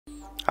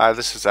Hi,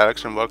 this is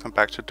Alex and welcome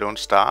back to Don't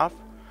Starve.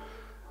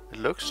 It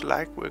looks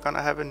like we're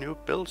gonna have a new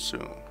build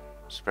soon.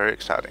 It's very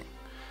exciting.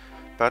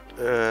 But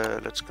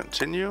let's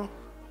continue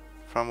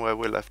from where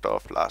we left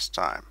off last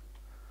time.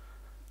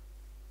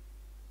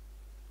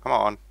 Come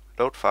on,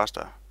 load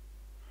faster.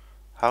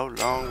 How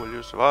long will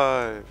you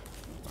survive?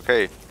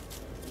 Okay.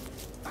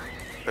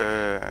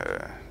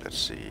 Let's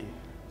see.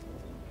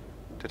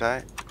 Did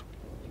I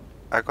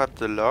got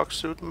the log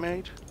suit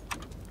made.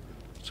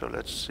 So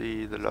let's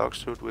see the log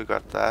suit, we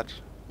got that.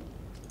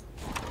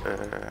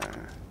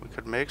 We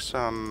could make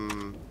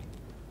some...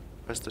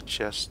 Where's the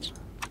chest?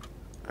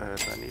 Do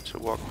I need to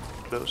walk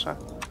closer?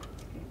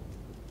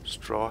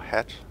 Straw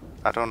hat.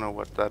 I don't know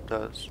what that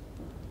does.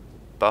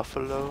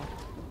 Buffalo.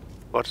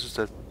 What is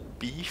that?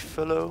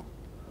 Beefalo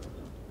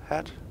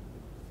hat?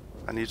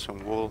 I need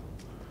some wool.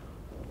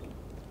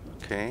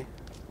 Okay.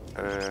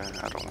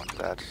 I don't want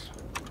that.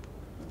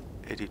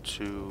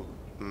 82.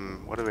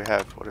 What do we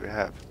have? What do we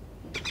have?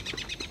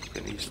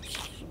 We need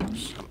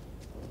some.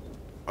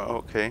 Oh,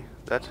 okay.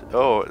 That.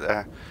 Oh,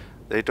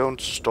 they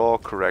don't store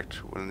correct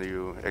when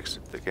you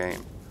exit the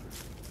game.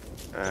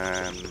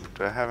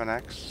 Do I have an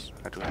axe?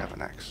 I do have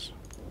an axe.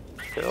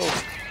 Kill.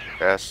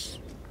 Yes.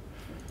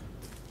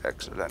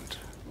 Excellent.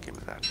 Give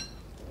me that.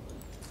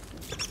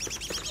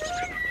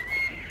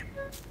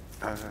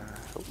 Oh,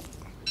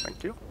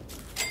 thank you.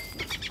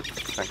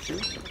 Thank you.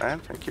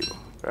 And thank you.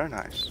 Very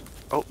nice.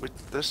 Oh,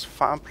 with this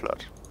farm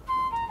plot.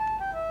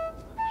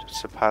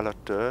 It's a pile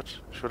of dirt.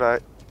 Should I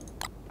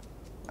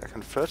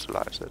can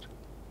fertilize it.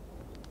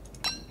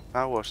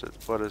 Now what's it?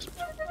 What is it?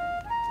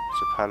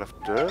 It's a pile of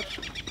dirt.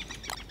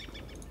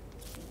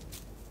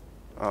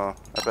 Oh,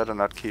 I better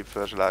not keep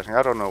fertilizing.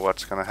 I don't know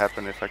what's gonna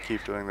happen if I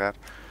keep doing that.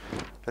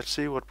 Let's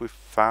see what we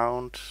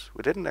found.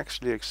 We didn't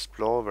actually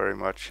explore very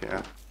much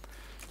here.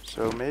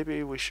 So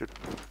maybe we should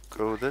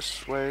go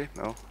this way.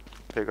 No,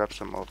 pick up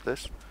some of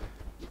this.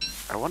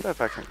 I wonder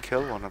if I can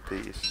kill one of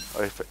these.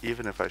 Or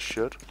even if I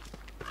should.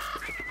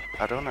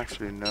 I don't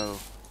actually know.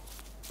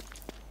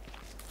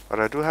 But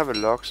I do have a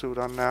log suit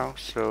on now,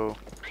 so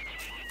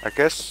I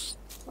guess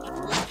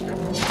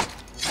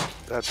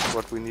that's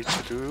what we need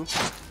to do.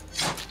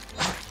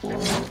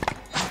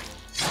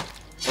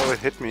 Oh, it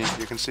hit me.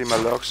 You can see my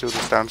log suit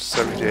is down to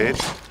 78.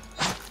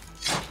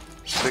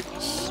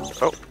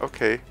 6. Oh,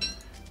 okay.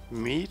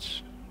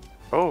 Meat.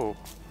 Oh,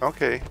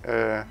 okay.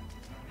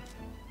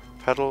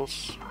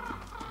 Petals.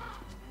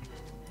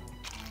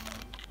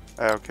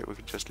 Okay, we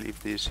can just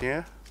leave these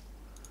here.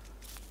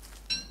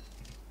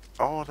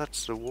 Oh,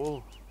 that's the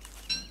wool.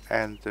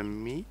 And the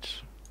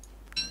meat.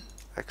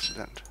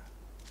 Excellent.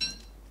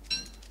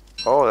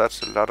 Oh,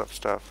 that's a lot of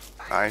stuff.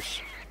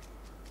 Nice.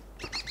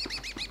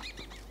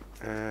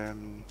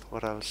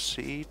 What else?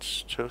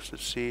 Seeds, toasted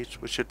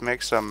seeds. We should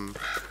make some,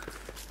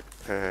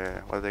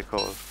 what do they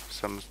call?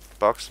 Some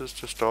boxes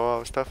to store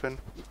our stuff in.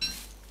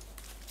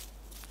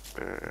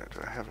 Do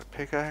I have a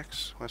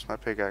pickaxe? Where's my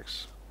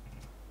pickaxe?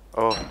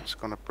 Oh, it's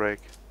gonna break.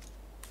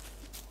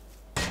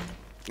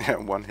 Yeah,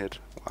 one hit.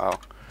 Wow.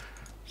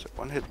 It's a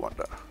one-hit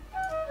wonder.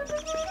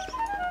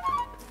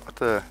 What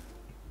the?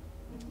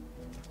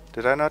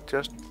 Did I not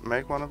just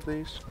make one of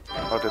these?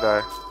 Or did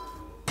I?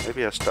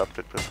 Maybe I stopped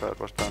it before it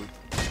was done.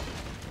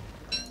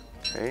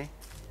 Okay.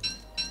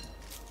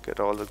 Get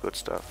all the good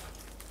stuff.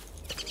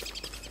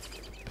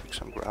 Pick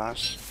some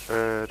grass.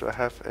 Do I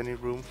have any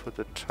room for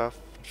the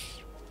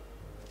tufts?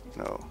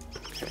 No.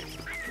 Okay.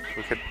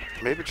 We could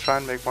maybe try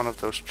and make one of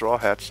those straw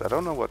hats. I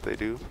don't know what they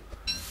do.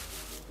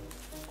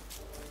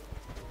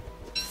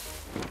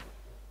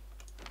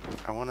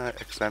 I want to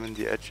examine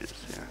the edges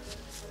here.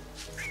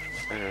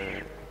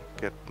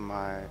 Get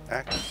my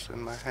axe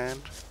in my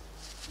hand.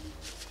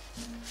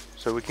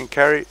 So we can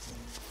carry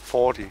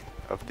 40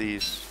 of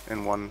these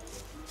in one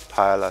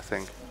pile, I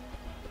think.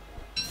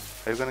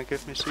 Are you gonna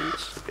give me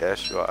seeds?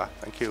 Yes, you are.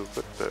 Thank you.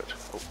 Good bird.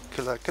 Oh,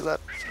 kill that, kill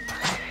that.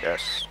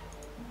 Yes.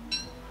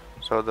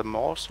 So the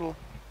morsel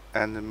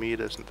and the meat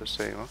isn't the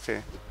same.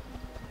 Okay.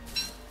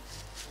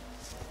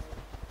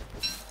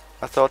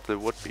 I thought they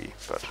would be,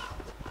 but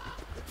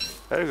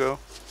there you go.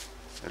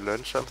 I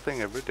learn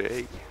something every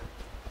day.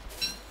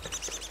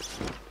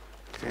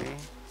 Okay.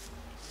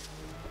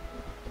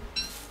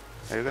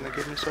 Are you gonna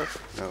give me stuff?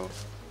 No.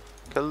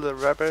 Kill the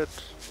rabbit.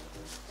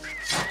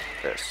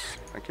 Yes,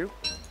 thank you.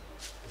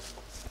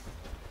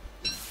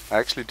 I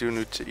actually do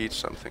need to eat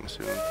something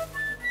soon.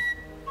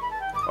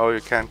 Oh,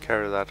 you can't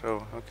carry that.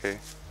 Oh, okay.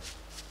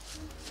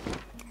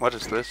 What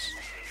is this?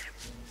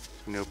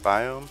 New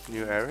biome,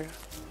 new area?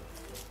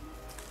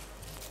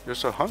 You're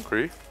so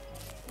hungry.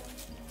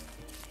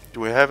 Do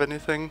we have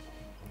anything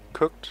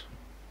cooked?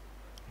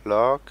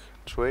 Log,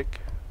 twig,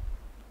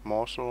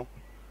 morsel.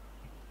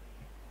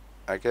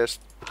 I guess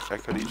I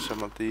could eat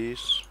some of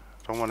these.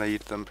 I don't want to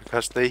eat them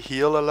because they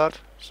heal a lot,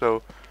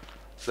 so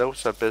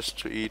those are best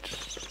to eat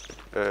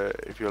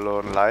if you're low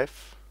on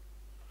life.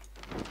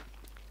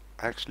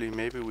 Actually,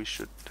 maybe we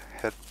should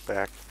head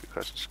back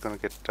because it's gonna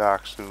get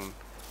dark soon.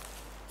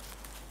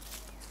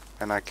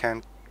 And I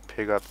can't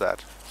pick up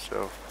that,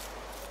 so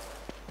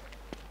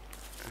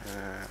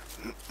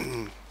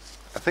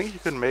I think you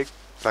can make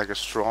like a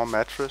straw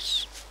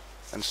mattress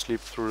and sleep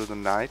through the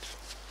night.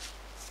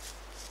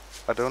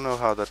 I don't know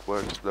how that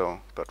works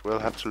though, but we'll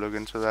have to look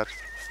into that.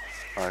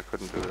 Oh, I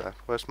couldn't do that.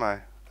 Where's my...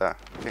 There.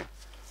 Okay.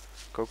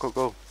 Go, go,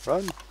 go.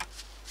 Run!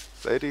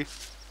 Lady.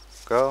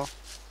 Girl.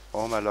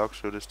 Oh, my log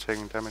suit is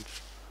taking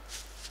damage.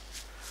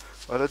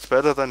 Well, it's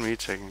better than me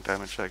taking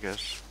damage, I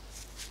guess.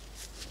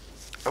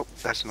 Oh,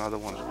 that's another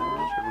one.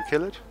 Should we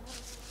kill it?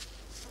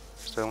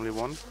 Is there only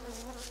one?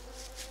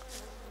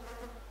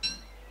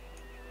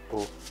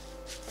 Oh.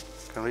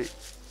 Can we...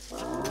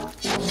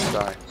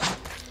 die?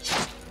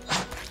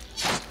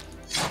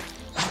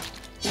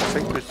 I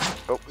think we...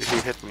 Oh, he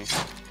hit me.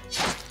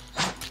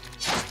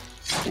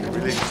 You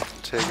really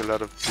take a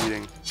lot of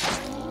beating.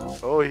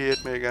 Oh, he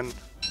hit me again.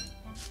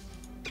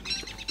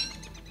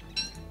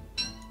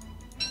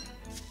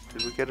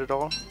 Did we get it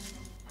all?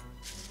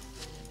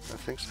 I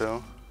think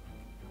so.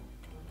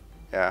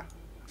 Yeah.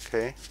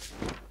 Okay.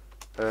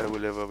 We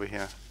live over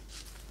here.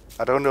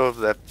 I don't know if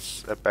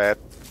that's a bad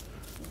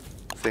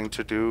thing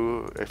to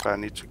do, if I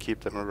need to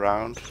keep them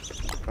around.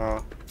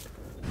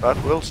 But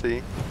we'll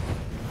see.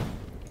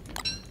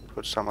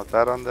 Put some of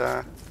that on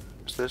there.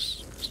 Is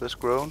this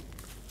grown?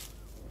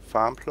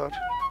 Farm plot?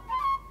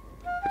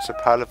 It's a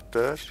pile of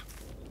dirt.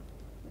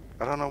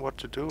 I don't know what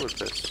to do with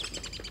this.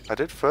 I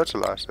did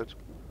fertilize it.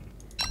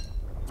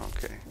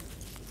 Okay.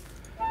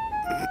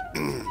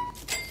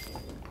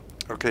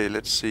 Okay,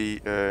 let's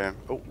see.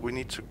 Oh, we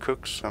need to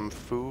cook some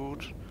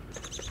food.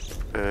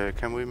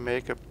 Can we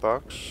make a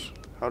box?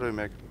 How do we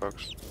make a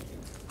box?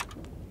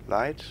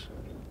 Light?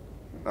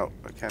 No,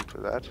 I can't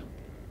do that.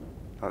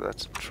 Oh,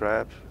 that's a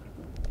trap.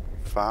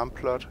 Farm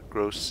plot.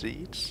 Grow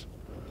seeds.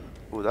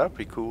 Oh, that'd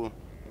be cool.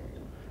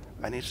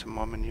 I need some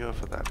more manure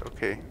for that.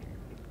 Okay.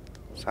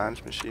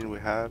 Science machine we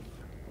have.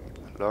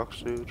 Log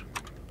suit.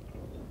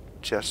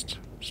 Chest.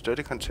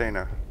 Sturdy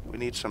container. We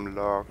need some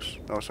logs.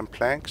 No, some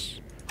planks.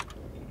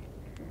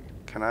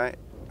 Can I?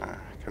 I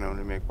can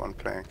only make one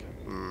plank.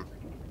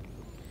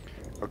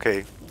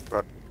 Okay,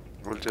 but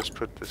we'll just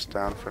put this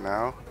down for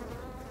now.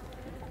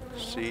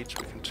 Seeds.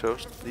 We can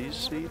toast these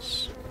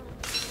seeds.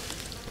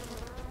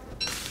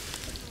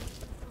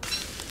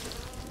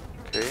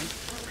 Okay.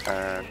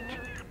 And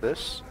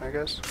this, I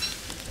guess.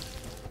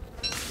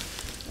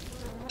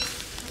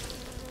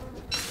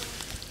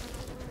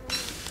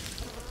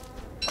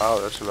 Wow,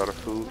 that's a lot of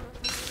food.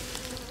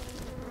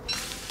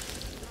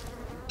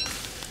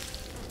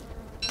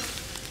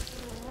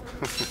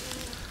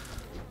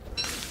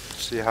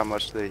 See how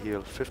much they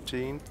heal.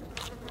 15.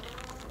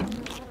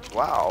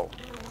 Wow.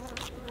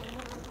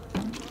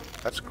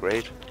 That's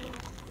great.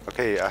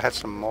 Okay, I had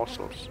some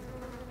morsels.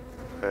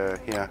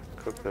 Here,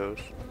 cook those.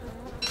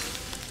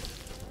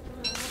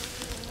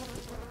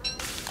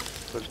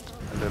 Put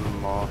a little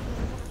more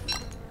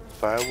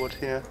firewood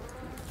here.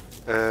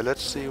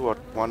 Let's see what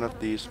one of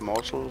these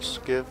morsels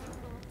give.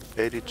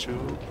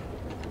 82.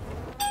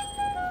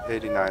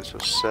 89, so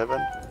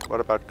 7. What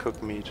about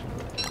cooked meat?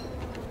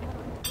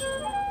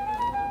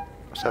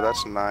 So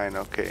that's 9,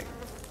 okay.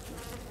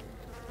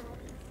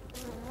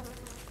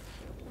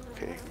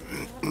 Okay.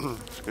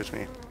 Excuse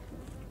me.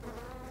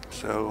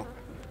 So,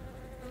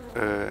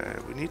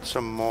 we need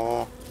some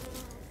more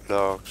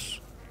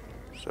logs.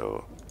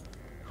 So,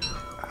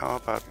 how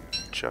about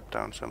chop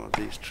down some of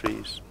these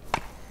trees?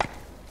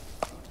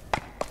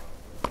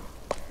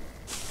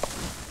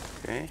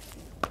 Okay.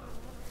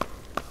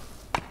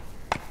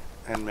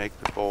 And make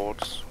the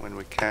boards when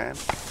we can.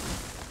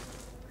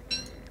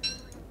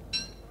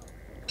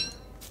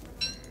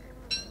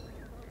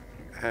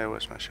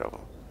 Where's my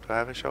shovel? Do I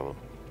have a shovel?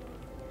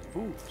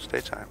 Ooh,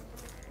 stay time.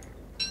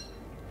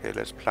 Okay,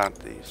 let's plant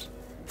these.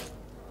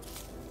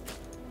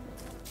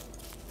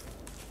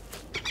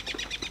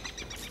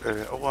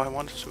 Oh, I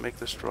wanted to make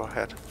the straw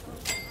hat.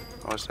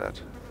 How is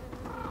that?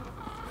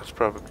 That's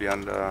probably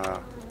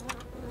under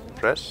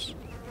dress.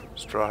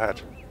 Straw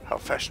hat. How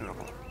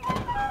fashionable.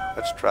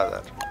 Let's try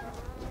that.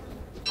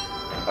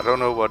 I don't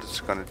know what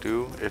it's gonna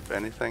do, if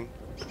anything.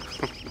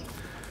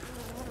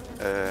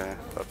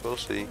 But we'll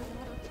see.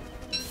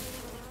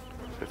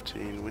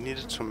 15. We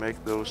needed to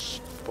make those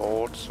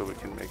boards so we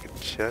can make a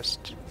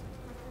chest.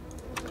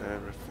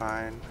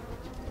 Refine.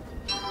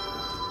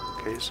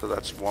 Okay, so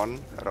that's 1.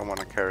 I don't want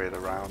to carry it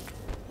around.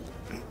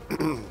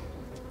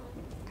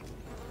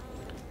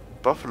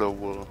 Buffalo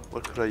wool.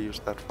 What could I use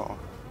that for?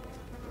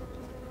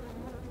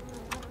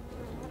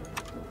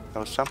 There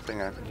was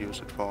something I could use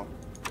it for.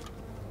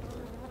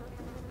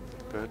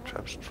 Bird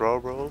trap, straw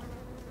roll.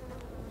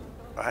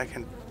 I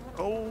can...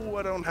 Oh,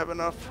 I don't have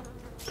enough.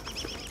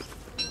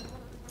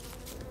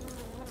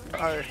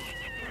 Die.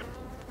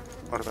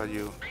 What about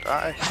you?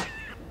 Die.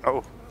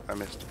 Oh, I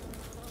missed.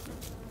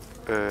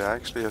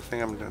 Actually, I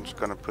think I'm just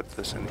gonna put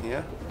this in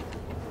here.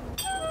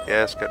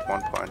 Yes, get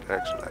 1 point.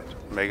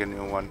 Excellent. Make a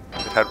new one.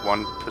 It had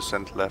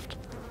 1% left.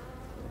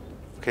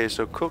 Okay,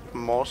 so cooked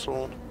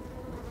morsel.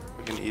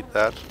 We can eat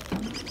that.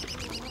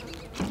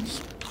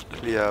 Let's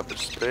clear up a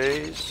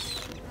space.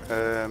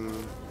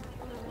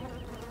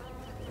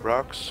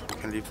 Rocks.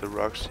 We can leave the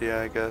rocks here,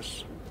 I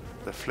guess.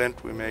 The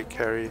flint we may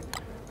carry.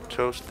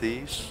 toast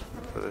these.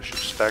 So they should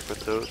stack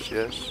with those,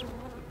 yes.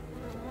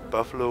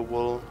 Buffalo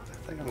wool. I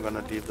think I'm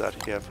gonna leave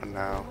that here for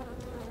now.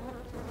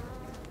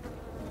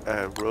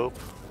 Rope.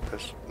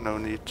 There's no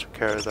need to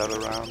carry that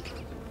around.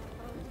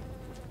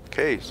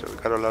 Okay, so we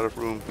got a lot of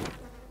room.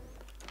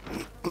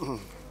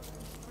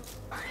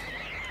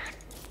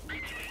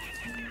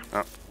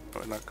 No,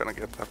 we're not gonna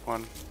get that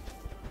one.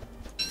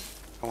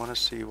 I wanna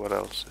see what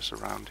else is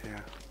around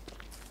here.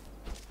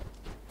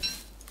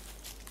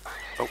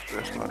 Oh,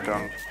 there's no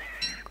dung.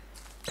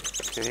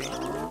 Okay.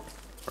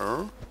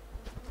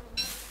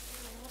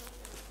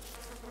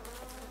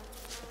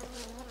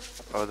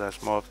 Oh,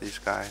 there's more of these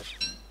guys.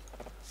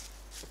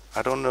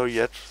 I don't know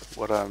yet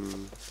what I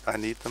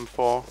need them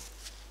for,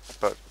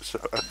 but so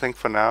I think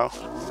for now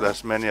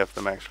there's many of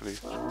them actually.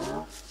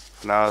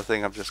 For now, I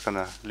think I'm just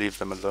gonna leave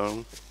them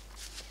alone.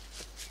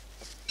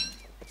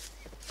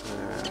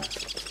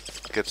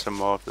 Get some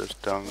more of this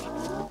dung.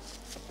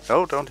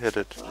 No, don't hit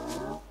it.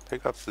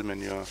 Pick up the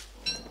manure.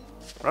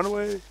 Run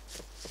away.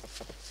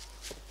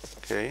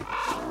 Okay.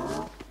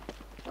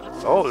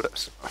 Oh,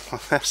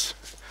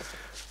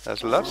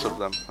 there's lots of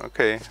them.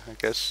 Okay, I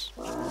guess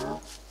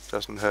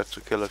doesn't hurt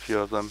to kill a few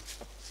of them.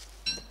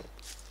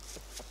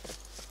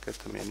 Get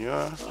the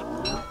manure.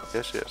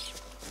 Yes, yes.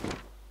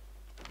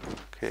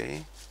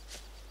 Okay.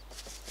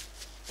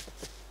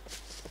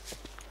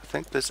 I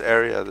think this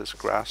area, this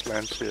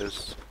grassland here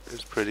is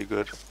pretty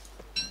good,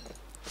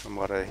 from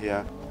what I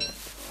hear.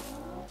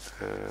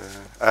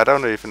 I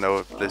don't even know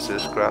if this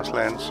is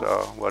grasslands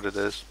or what it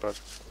is, but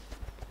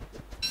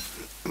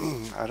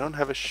I don't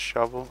have a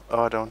shovel.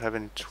 Oh, I don't have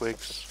any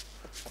twigs.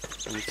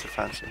 I need to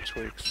find some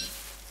twigs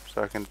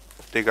so I can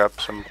dig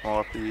up some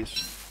more of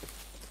these.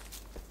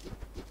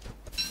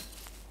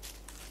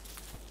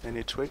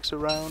 Any twigs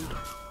around?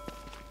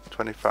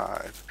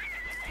 25.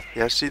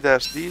 Yeah, see,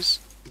 there's these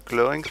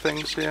glowing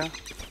things here.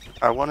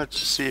 I wanted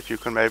to see if you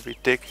can maybe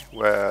dig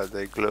where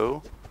they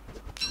glow.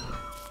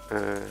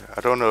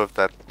 I don't know if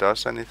that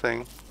does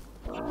anything.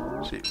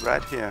 See,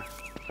 right here,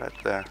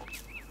 right there.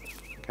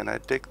 Can I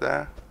dig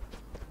there?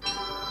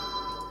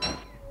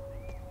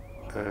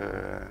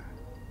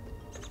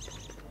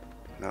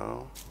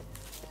 No.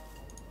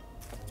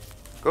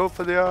 Go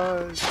for the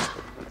eyes!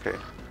 Okay.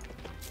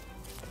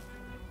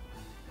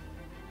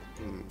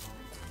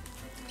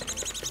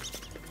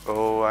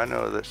 Oh, I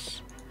know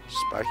this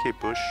spiky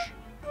bush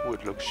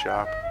would look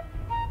sharp.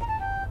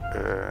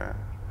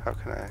 How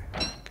can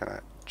I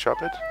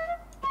chop it?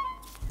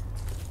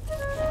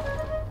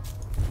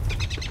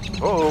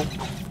 Oh,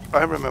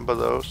 I remember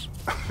those.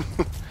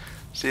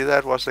 See,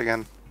 that was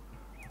again.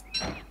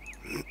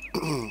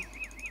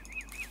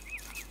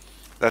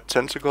 That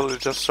tentacle you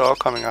just saw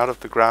coming out of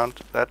the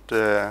ground, that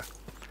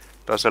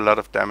does a lot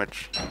of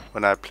damage.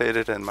 When I played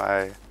it in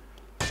my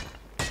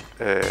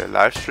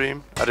live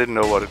stream, I didn't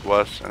know what it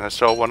was, and I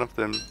saw one of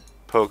them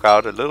poke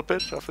out a little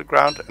bit of the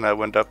ground, and I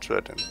went up to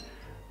it and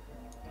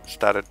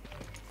started,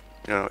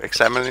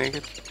 examining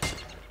it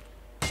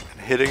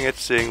and hitting it,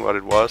 seeing what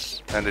it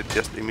was, and it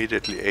just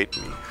immediately ate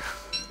me.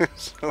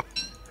 So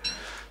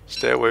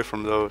stay away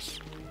from those.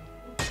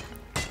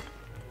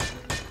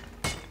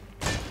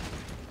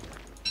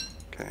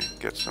 Okay,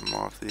 get some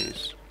more of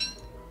these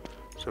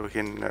so we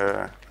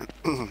can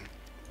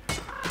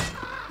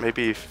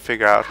maybe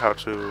figure out how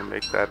to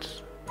make that.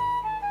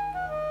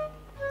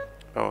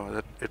 Oh,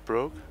 that it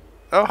broke.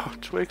 Oh,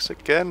 twigs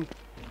again.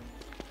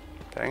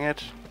 Dang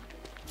it.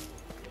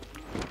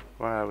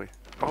 Where are we?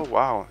 Oh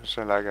wow, it's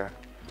like a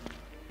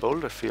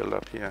boulder field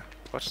up here.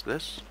 What's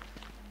this?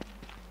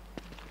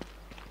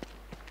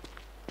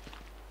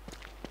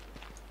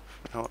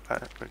 No, I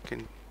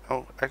can.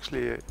 Oh,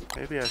 actually,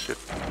 maybe I should.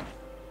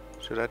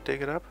 Should I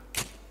dig it up?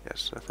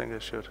 Yes, I think I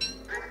should.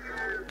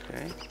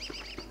 Okay.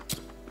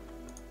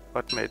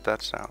 What made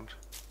that sound?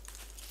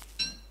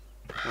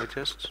 Can we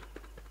just...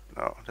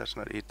 No, let's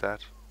not eat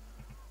that.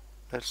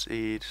 Let's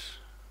eat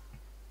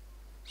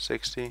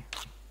 60.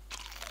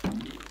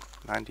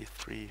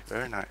 93.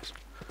 Very nice.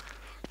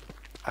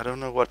 I don't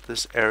know what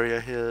this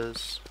area here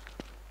is.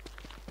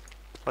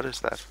 What is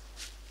that?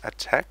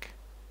 Attack?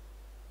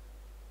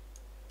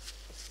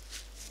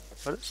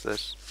 What is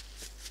this?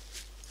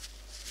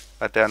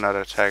 I dare not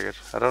attack it.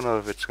 I don't know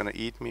if it's gonna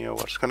eat me or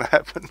what's gonna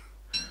happen.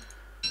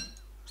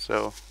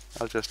 So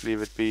I'll just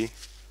leave it be.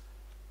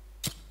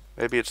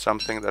 Maybe it's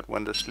something that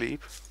went to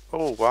sleep.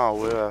 Oh wow,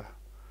 we're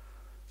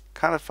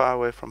kind of far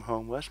away from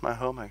home. Where's my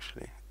home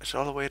actually? It's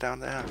all the way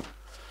down there.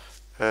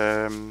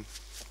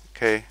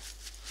 Okay.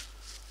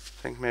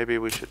 I think maybe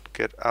we should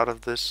get out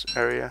of this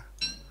area.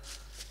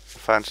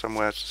 Find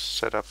somewhere to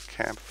set up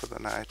camp for the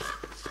night.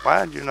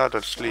 Why are you not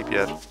asleep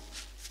yet?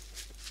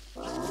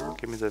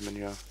 Give me the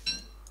manure.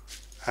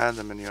 And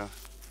the manure.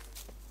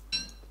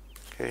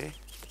 Okay.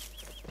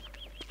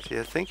 See,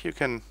 I think you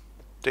can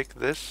dig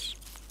this.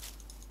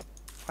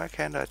 Why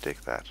can't I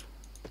dig that?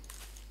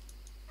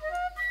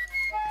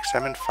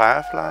 Examine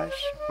fireflies?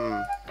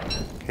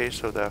 Okay,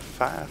 so there are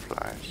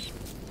fireflies.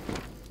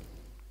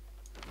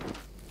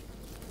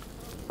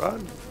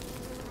 Run!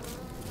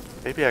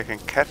 Maybe I can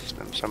catch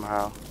them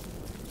somehow.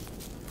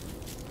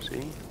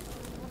 See?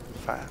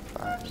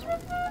 Fireflies.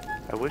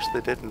 I wish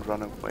they didn't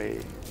run away.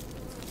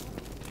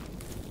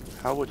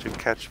 How would you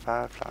catch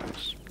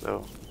fireflies,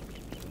 though?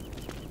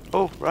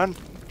 Oh, run!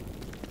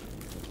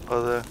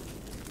 Or the...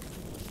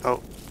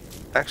 Oh,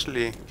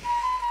 actually...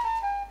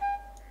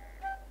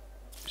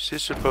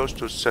 She's supposed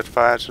to set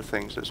fire to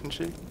things, isn't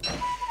she?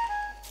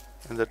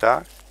 In the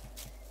dark?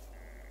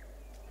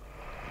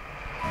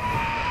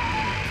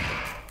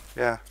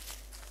 Yeah.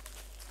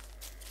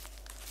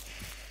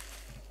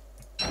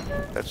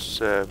 Let's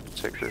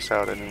check this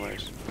out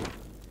anyways.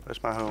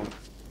 Where's my home?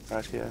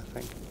 Right here, I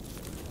think.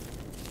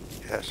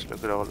 Yes,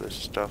 look at all this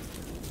stuff.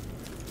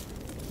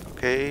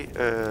 Okay,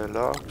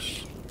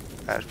 logs.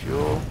 Add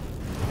fuel.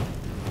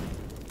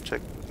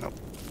 Check. No.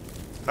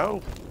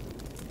 No!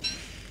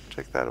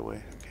 Take that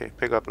away. Okay,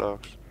 pick up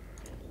logs.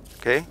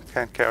 Okay,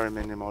 can't carry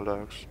many more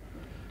logs.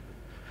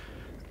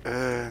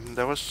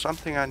 There was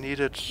something I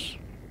needed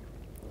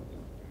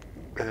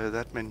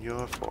that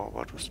manure for.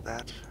 What was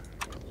that?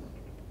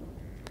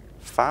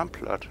 Farm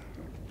plot.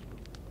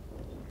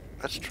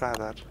 Let's try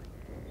that.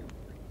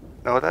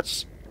 No,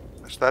 is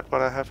that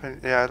what I have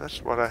in? Yeah,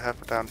 that's what I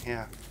have down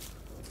here.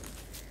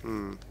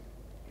 Do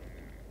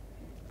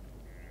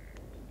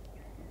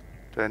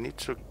I need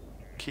to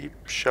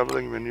keep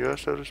shoveling manure,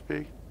 so to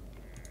speak?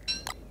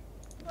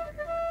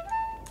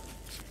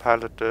 It's a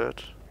pile of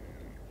dirt.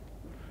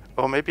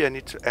 Or maybe I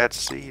need to add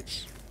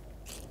seeds.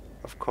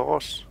 Of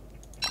course.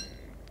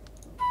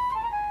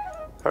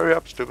 Hurry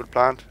up, stupid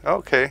plant.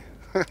 Okay,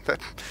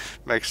 that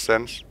makes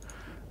sense.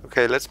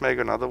 Okay, let's make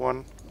another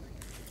one.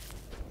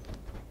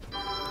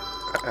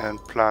 And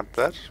plant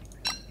that.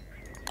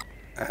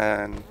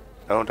 And...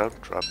 no,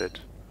 don't drop it.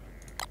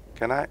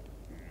 Can I?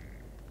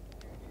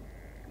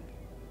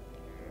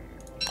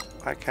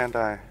 Why can't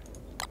I?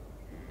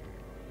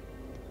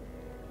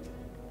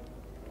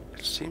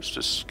 It seems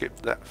to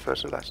skip that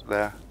fertilizer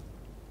there.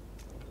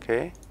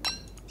 Okay.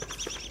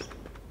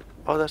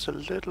 Oh, there's a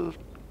little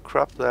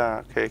crop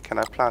there. Okay, can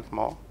I plant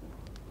more?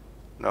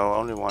 No,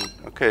 only one.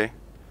 Okay.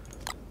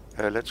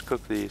 Let's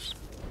cook these.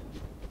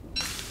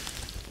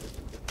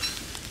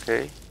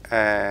 Okay,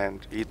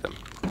 and eat them.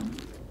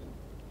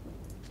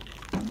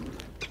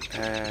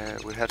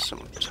 We had some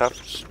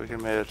tufts. We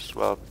can maybe as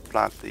well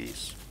plant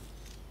these.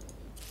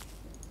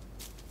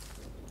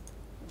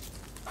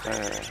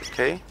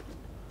 Okay.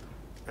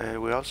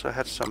 We also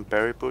had some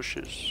berry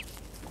bushes.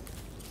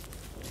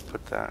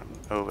 Put them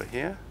over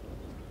here.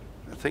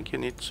 I think you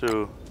need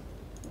to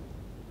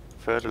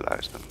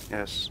fertilize them.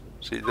 Yes.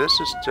 See, this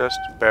is just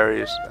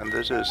berries, and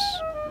this is...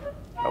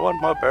 I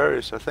want more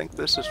berries. I think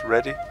this is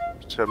ready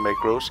to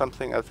grow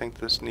something. I think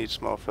this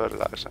needs more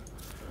fertilizer.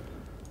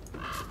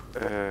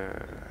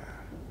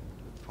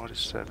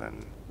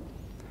 47.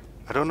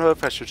 I don't know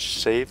if I should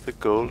save the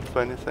gold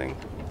for anything.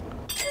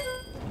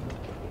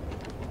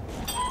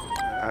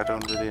 I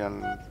don't really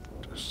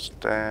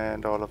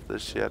understand all of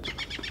this yet.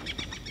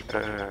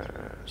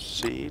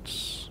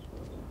 Seeds.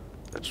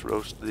 Let's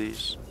roast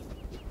these.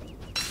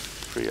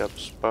 Free up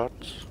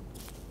spots.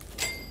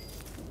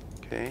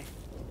 Okay.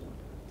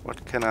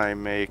 What can I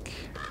make?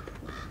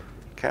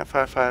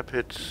 Campfire, fire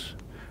pit.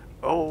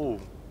 Oh,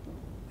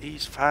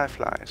 these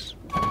fireflies.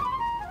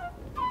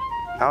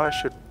 Now I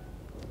should...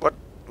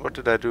 What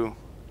did I do?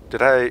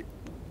 Did I...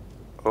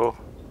 Oh,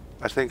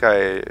 I think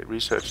I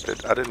researched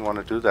it. I didn't want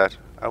to do that.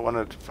 I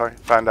wanted to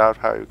find out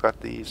how you got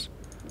these.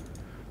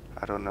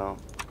 I don't know.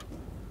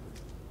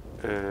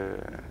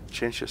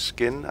 Change your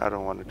skin. I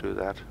don't want to do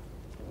that.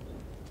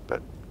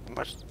 But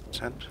what's the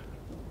tent?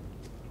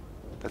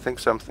 I think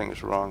something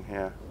is wrong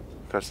here.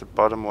 Because the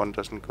bottom one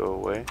doesn't go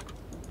away.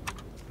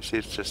 You see,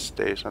 it just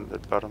stays on the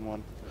bottom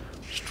one.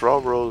 Straw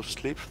roll,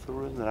 sleep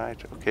through the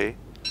night. Okay.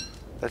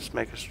 Let's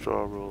make a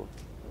straw roll.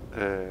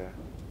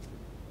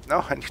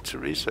 No, I need to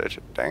research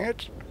it. Dang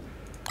it.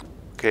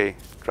 Okay,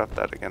 drop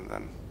that again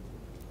then.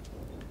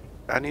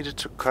 I needed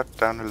to cut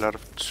down a lot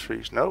of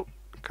trees. No,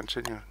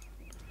 continue.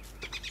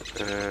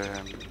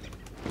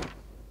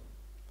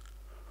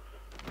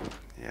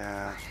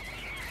 Yeah.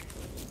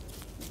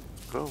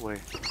 Go away.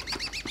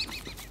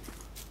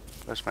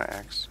 Where's my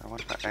axe? I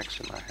want my axe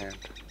in my hand.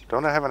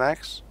 Don't I have an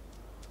axe?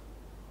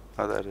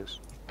 Oh, that is.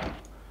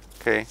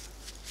 Okay.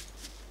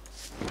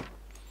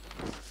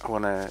 I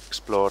want to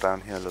explore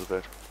down here a little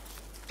bit.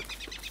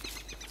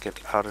 Get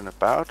out and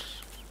about.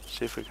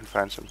 See if we can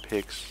find some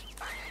pigs.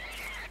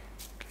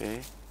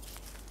 Okay.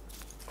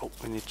 Oh,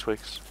 we need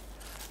twigs.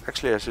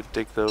 Actually, I should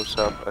dig those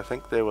up. I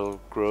think they will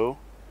grow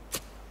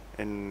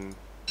in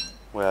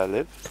where I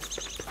live.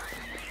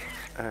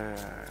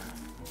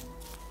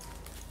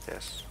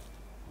 Yes.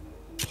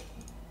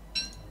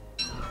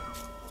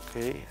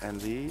 Okay, and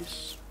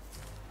these.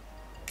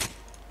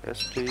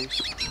 Yes,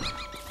 please.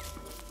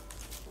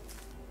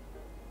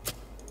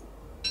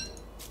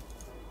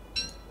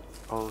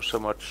 Oh, so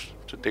much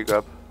to dig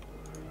up.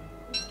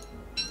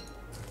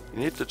 You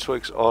need the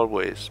twigs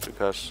always,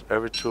 because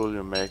every tool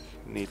you make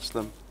needs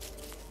them.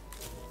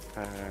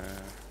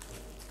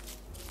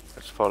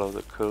 Let's follow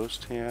the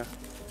coast here.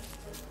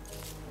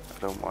 I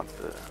don't want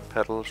the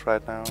petals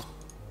right now.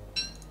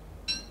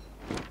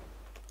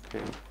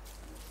 Okay.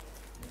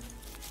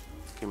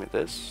 Give me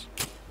this.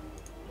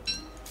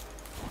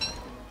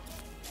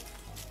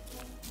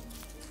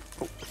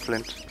 Oh,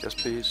 flint, yes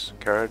please.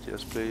 Carrot,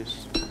 yes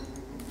please.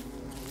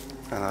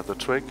 Another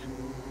twig.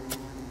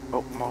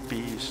 Oh, more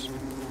bees.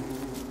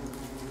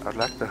 I'd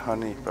like the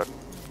honey, but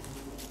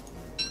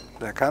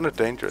they're kind of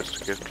dangerous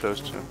to get close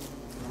to.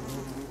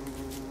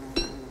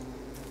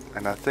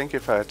 And I think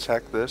if I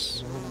attack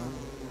this...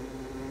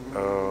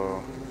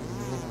 Oh...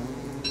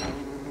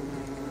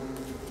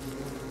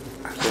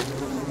 I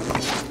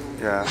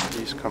think... Yeah,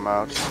 bees come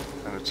out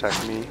and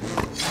attack me.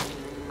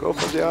 Go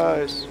for the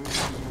eyes!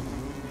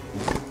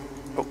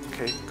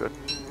 Okay, good.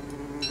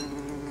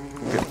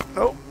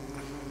 No!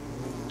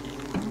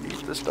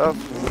 Eat the stuff.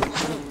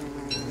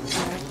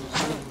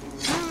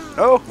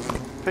 No!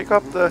 Pick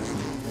up the...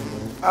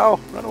 Ow!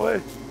 Run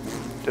away!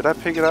 Did I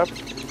pick it up?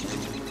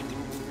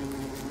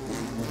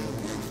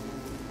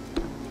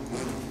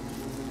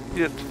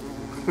 Eat it!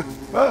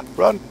 Ah!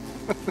 Run!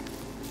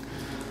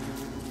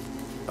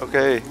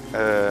 Okay,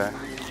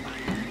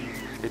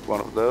 eat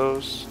one of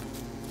those.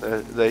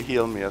 They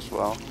heal me as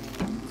well.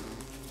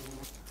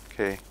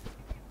 Okay.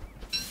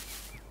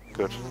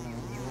 Good.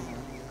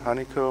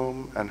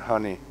 Honeycomb and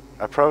honey.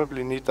 I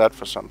probably need that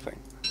for something.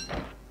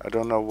 I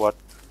don't know what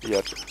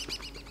yet.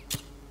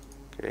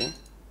 Okay.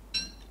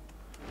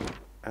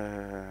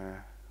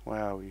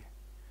 Where are we?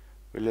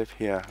 We live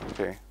here.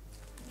 Okay.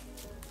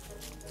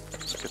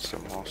 Let's get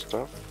some more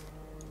stuff.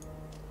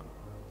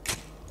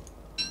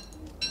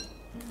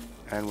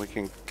 And we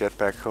can get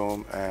back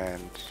home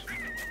and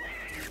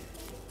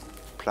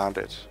plant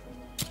it.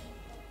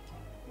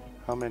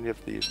 How many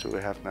of these do we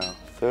have now?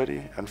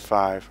 30 and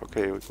 5.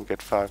 Okay, we can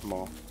get 5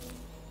 more.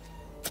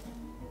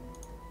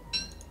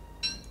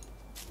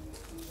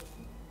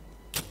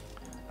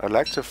 I'd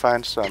like to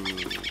find some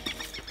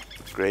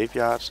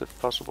graveyards if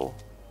possible.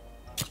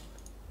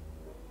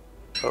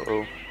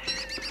 Uh-oh.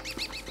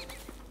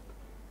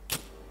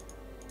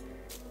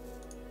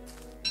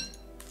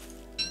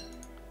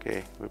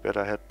 Okay, we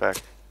better head back.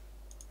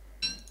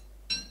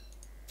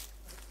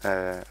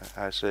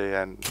 I say,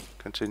 and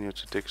continue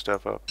to dig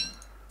stuff up.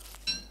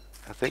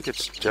 I think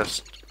it's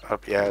just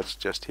up. Yeah, it's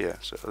just here,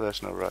 so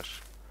there's no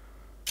rush.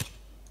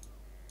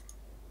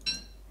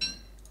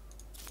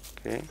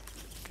 Okay,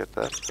 get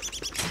that.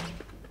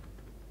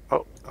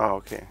 Oh,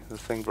 okay, the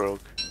thing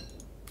broke.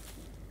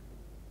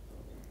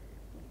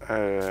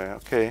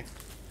 Okay.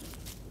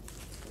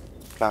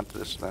 Plant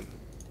this then.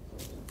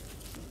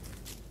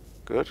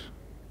 Good.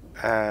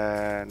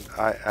 And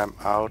I am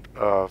out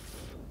of...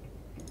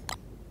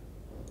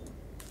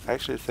 I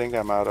actually think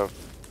I'm out of...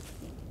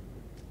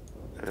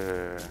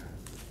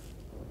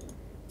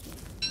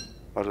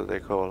 what are they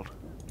called?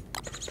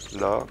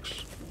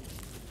 Logs.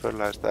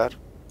 Fertilize that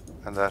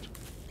and that.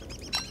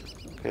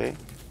 Okay.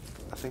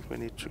 I think we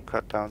need to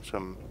cut down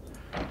some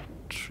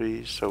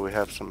trees so we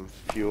have some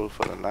fuel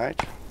for the night.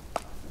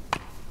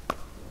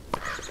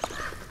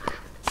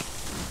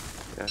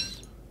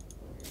 Yes.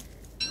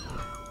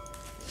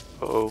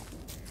 Uh-oh.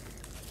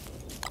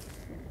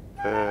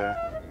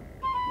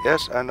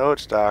 Yes, I know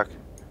it's dark.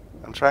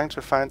 I'm trying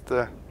to find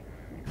the...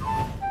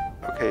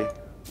 Okay,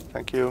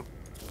 thank you.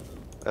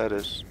 That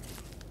is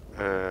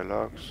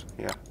logs,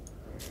 yeah.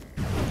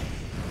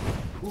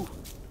 Whew.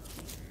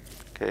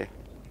 Okay,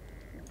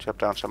 chop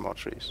down some more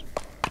trees.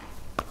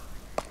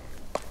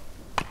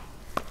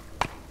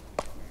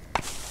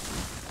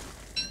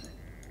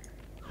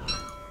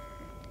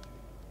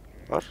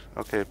 What?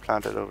 Okay,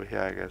 plant it over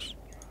here, I guess.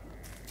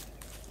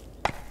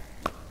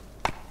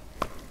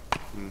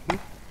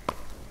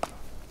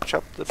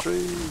 Chop the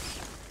trees.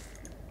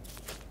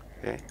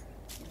 Okay.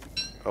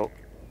 Oh,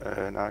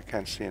 now I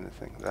can't see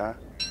anything there.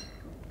 Is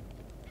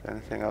there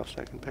anything else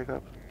I can pick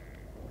up?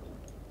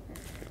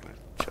 Okay, let's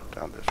chop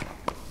down this one.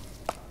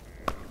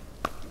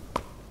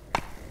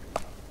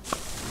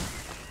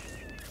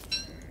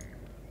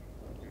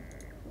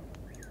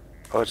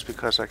 Oh, it's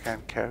because I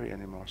can't carry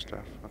any more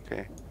stuff.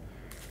 Okay.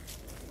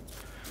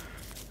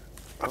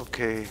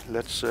 Okay,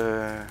 let's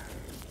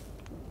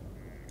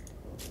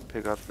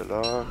pick up the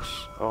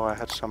logs. Oh, I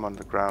had some on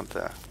the ground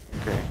there.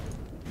 Okay.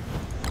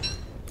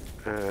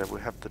 We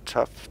have the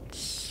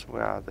tufts.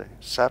 Where are they?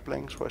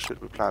 Saplings? Where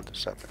should we plant the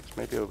saplings?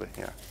 Maybe over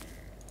here.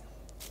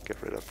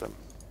 Get rid of them.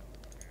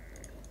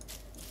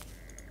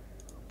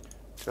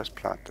 Just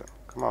plant them.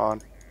 Come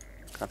on.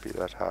 Can't be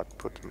that hard.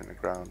 Put them in the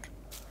ground.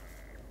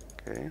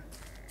 Okay.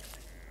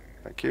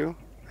 Thank you.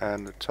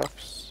 And the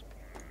tufts.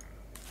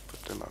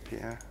 Put them up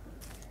here.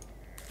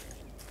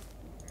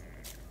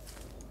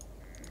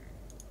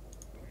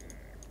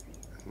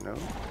 No,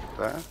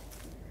 there.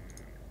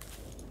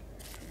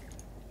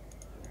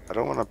 I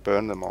don't want to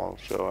burn them all,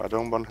 so I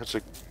don't want her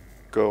to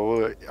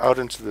go out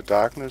into the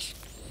darkness.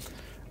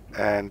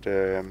 And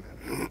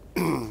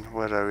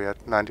where are we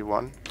at?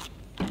 91,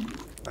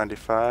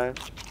 95,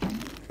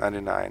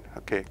 99.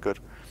 Okay, good.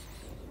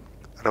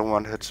 I don't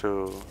want her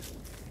to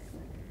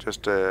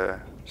just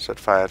set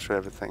fire to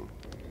everything.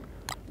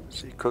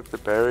 See, cook the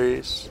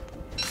berries.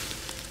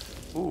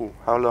 Ooh,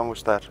 how long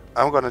was that?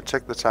 I'm gonna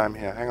check the time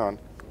here. Hang on.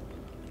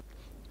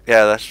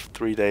 Yeah, that's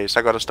 3 days.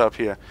 I gotta stop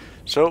here.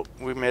 So,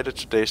 we made it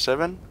to day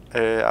 7.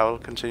 I will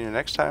continue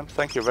next time.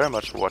 Thank you very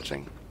much for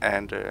watching,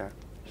 and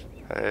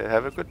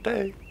have a good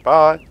day.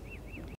 Bye!